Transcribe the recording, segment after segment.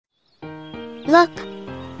Look,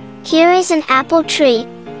 here is an apple tree.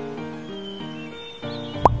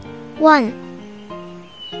 1,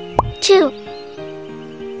 2,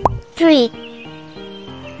 3.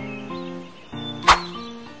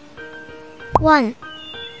 1,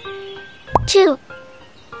 2,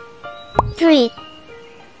 3.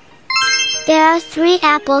 There are 3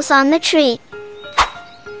 apples on the tree.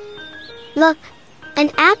 Look,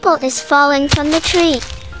 an apple is falling from the tree.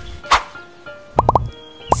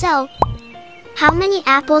 So, how many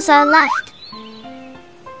apples are left?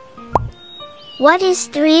 What is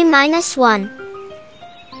 3 minus 1?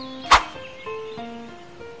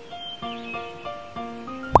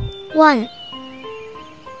 1,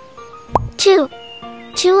 2.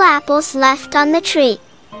 2 apples left on the tree.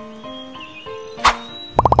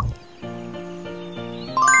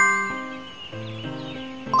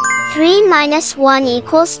 Three minus 1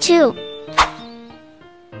 equals 2.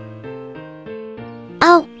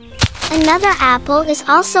 Oh, another apple is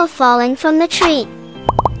also falling from the tree.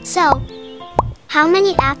 So, how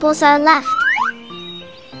many apples are left?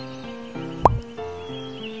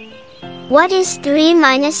 What is 3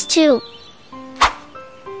 minus 2?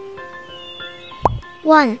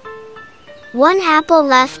 1. 1 apple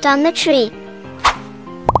left on the tree.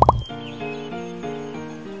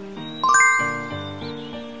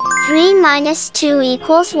 Three minus 2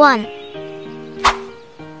 equals 1.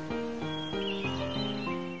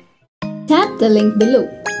 Tap the link below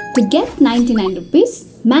to get 99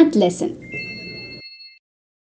 rupees math lesson.